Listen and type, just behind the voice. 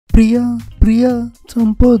ప్రియా ప్రియా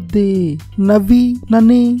చంపొద్దే, నవ్వి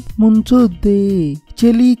నన్నే ముంచొద్దే,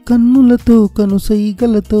 చెలి కన్నులతో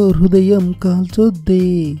కనుసైగలతో హృదయం కాల్చొద్దే,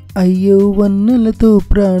 అయ్యో వన్నెలతో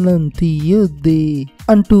ప్రాణం తీయొద్దే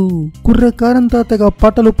అంటూ కుర్రకారం తాతగా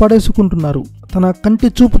పాటలు పాడేసుకుంటున్నారు. తన కంటి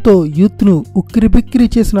చూపుతో యూత్ ను ఉక్కిరిబిక్కిరి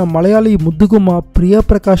చేసిన మలయాళీ ముద్దుగుమ్మ ప్రియా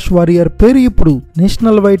ప్రకాష్ వారియర్ పేరు ఇప్పుడు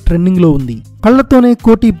నేషనల్ వైడ్ ట్రెండింగ్ లో ఉంది. కళ్లతోనే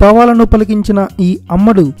కోటి భావాలను పలికించిన ఈ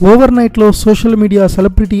అమ్మడు ఓవర్ నైట్ లో సోషల్ మీడియా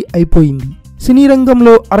సెలబ్రిటీ అయిపోయింది. సినీ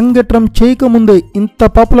రంగంలో అరంగేట్రం చేయకముందే ఇంత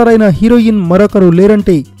పాపులర్ అయిన హీరోయిన్ మరొకరు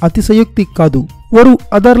లేరంటే అతిశయోక్తి కాదు. ఒరు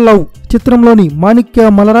అదర్ లవ్ చిత్రంలోని మాణిక్య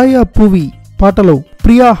మలరాయ పూవి పాటలో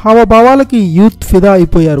ప్రియా హావభావాలకి యూత్ ఫిదా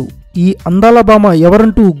అయిపోయారు. ఈ అందాల భామ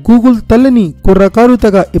ఎవరంటూ గూగుల్ తల్లిని కుర్రకారు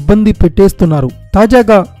తెగ ఇబ్బంది పెట్టేస్తున్నారు.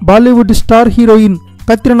 తాజాగా Bollywood star heroine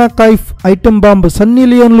Katrina Kaif, item bomb Sunny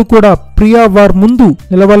లియోన్లు కూడా ప్రియా వార్ ముందు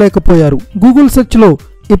నిలవలేకపోయారు. గూగుల్ సెర్చ్ లో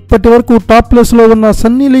ఇప్పటి వరకు టాప్ ప్లేస్ లో ఉన్న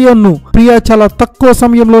సన్నీ లియోన్ ను ప్రియా చాలా తక్కువ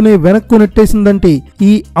సమయంలోనే వెనక్కు నెట్టేసిందంటే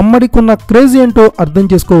ఈ అమ్మడికున్న క్రేజ్ ఏంటో అర్థం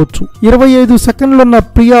చేసుకోవచ్చు. 25 సెకండ్లున్న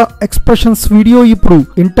ప్రియా ఎక్స్ప్రెషన్స్ వీడియో ఇప్పుడు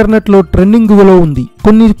ఇంటర్నెట్ లో ట్రెండింగ్ లో ఉంది.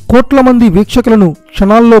 కొన్ని కోట్ల మంది వీక్షకులను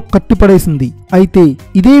క్షణాల్లో కట్టిపడేసింది. అయితే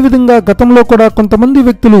ఇదే విధంగా గతంలో కూడా కొంతమంది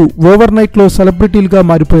వ్యక్తులు ఓవర్ నైట్ లో సెలబ్రిటీలుగా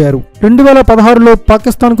మారిపోయారు. 2016లో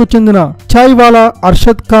పాకిస్తాన్ కు చెందిన చాయ్ వాలా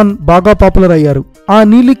అర్షద్ ఖాన్ బాగా పాపులర్ అయ్యారు. ఆ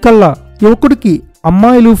నీలి కళ్ళ యువకుడికి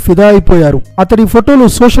అమ్మాయిలు ఫిదా అయిపోయారు. అతడి ఫోటోలు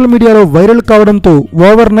సోషల్ మీడియాలో వైరల్ కావడంతో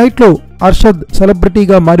ఓవర్ నైట్ లో అర్షద్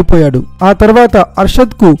సెలబ్రిటీగా మారిపోయాడు. ఆ తర్వాత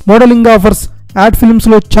అర్షద్ కు మోడలింగ్ ఆఫర్స్, యాడ్ ఫిల్మ్స్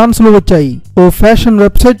లో ఛాన్సులు వచ్చాయి. ఓ ఫ్యాషన్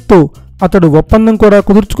వెబ్సైట్ తో అతడు ఒప్పందం కూడా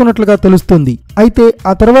కుదుర్చుకున్నట్లుగా తెలుస్తుంది. అయితే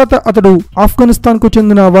ఆ తర్వాత అతడు ఆఫ్ఘనిస్తాన్ కు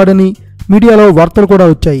చెందిన వాడని మీడియాలో వార్తలు కూడా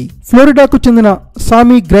వచ్చాయి. ఫ్లోరిడాకు చెందిన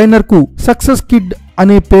సామీ గ్రైనర్ కు సక్సెస్ కిడ్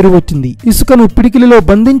అనే పేరు వచ్చింది. ఇసుకను పిడికిలిలో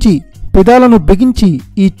బంధించి పెదాలను బిగించి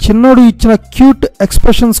ఈ చిన్నోడు ఇచ్చిన క్యూట్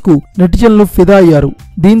ఎక్స్ప్రెషన్స్ కు నెటిజన్లు ఫిదా అయ్యారు.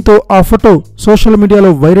 దీంతో ఆ ఫోటో సోషల్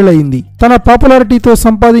మీడియాలో వైరల్ అయింది. తన పాపులారిటీతో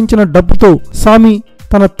సంపాదించిన డబ్బుతో సామి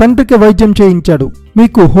తన తండ్రికి వైద్యం చేయించాడు.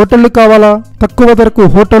 మీకు హోటళ్లు కావాలా? తక్కువ ధరకు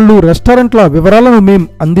హోటళ్లు, రెస్టారెంట్ల వివరాలను మేం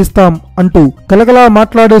అందిస్తాం అంటూ గలగలా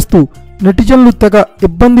మాట్లాడేస్తూ నెటిజన్లు తెగ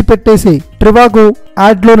ఇబ్బంది పెట్టేసే ట్రివాగో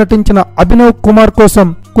యాడ్ లో నటించిన అభినవ్ కుమార్ కోసం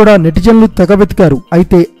కూడా నెటిజన్లు తెగ వెతికారు.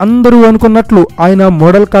 అయితే అందరూ అనుకున్నట్లు ఆయన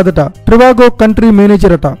మోడల్ కాదట, ట్రివాగో కంట్రీ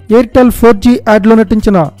మేనేజర్ అట. ఎయిర్టెల్ 4G యాడ్ లో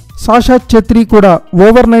నటించిన సాషా ఛత్రి కూడా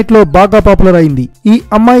ఓవర్ నైట్ లో బాగా పాపులర్ అయింది. ఈ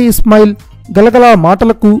అమ్మాయి స్మైల్, గలగలా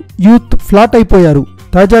మాటలకు యూత్ ఫ్లాట్ అయిపోయారు.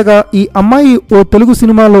 తాజాగా ఈ అమ్మాయి ఓ తెలుగు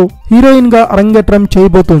సినిమాలో హీరోయిన్ గా అరంగేట్రం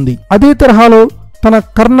చేయబోతోంది. అదే తరహాలో తన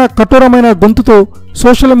కర్ణ కఠోరమైన గొంతుతో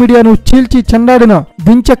సోషల్ మీడియాను చీల్చి చెండాడిన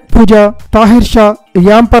దించక్ పూజ, తాహిర్ షా,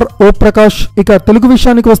 యాంపర్ ఓ ప్రకాష్, ఇక తెలుగు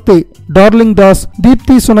విషయానికి వస్తే darling Das,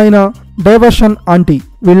 Deepti Sunaina, diversion aunty,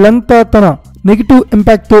 వీళ్ళంతా తన నెగిటివ్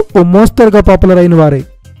ఇంపాక్ట్ తో ఓ మోస్తరుగా పాపులర్ అయిన వారే.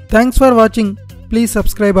 Thanks for watching. Please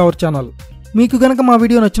subscribe our channel. మీకు గనక మా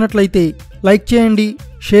వీడియో నచ్చినట్లయితే లైక్ చేయండి,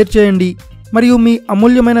 షేర్ చేయండి మరియు మీ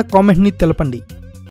అమూల్యమైన కామెంట్ని తెలపండి.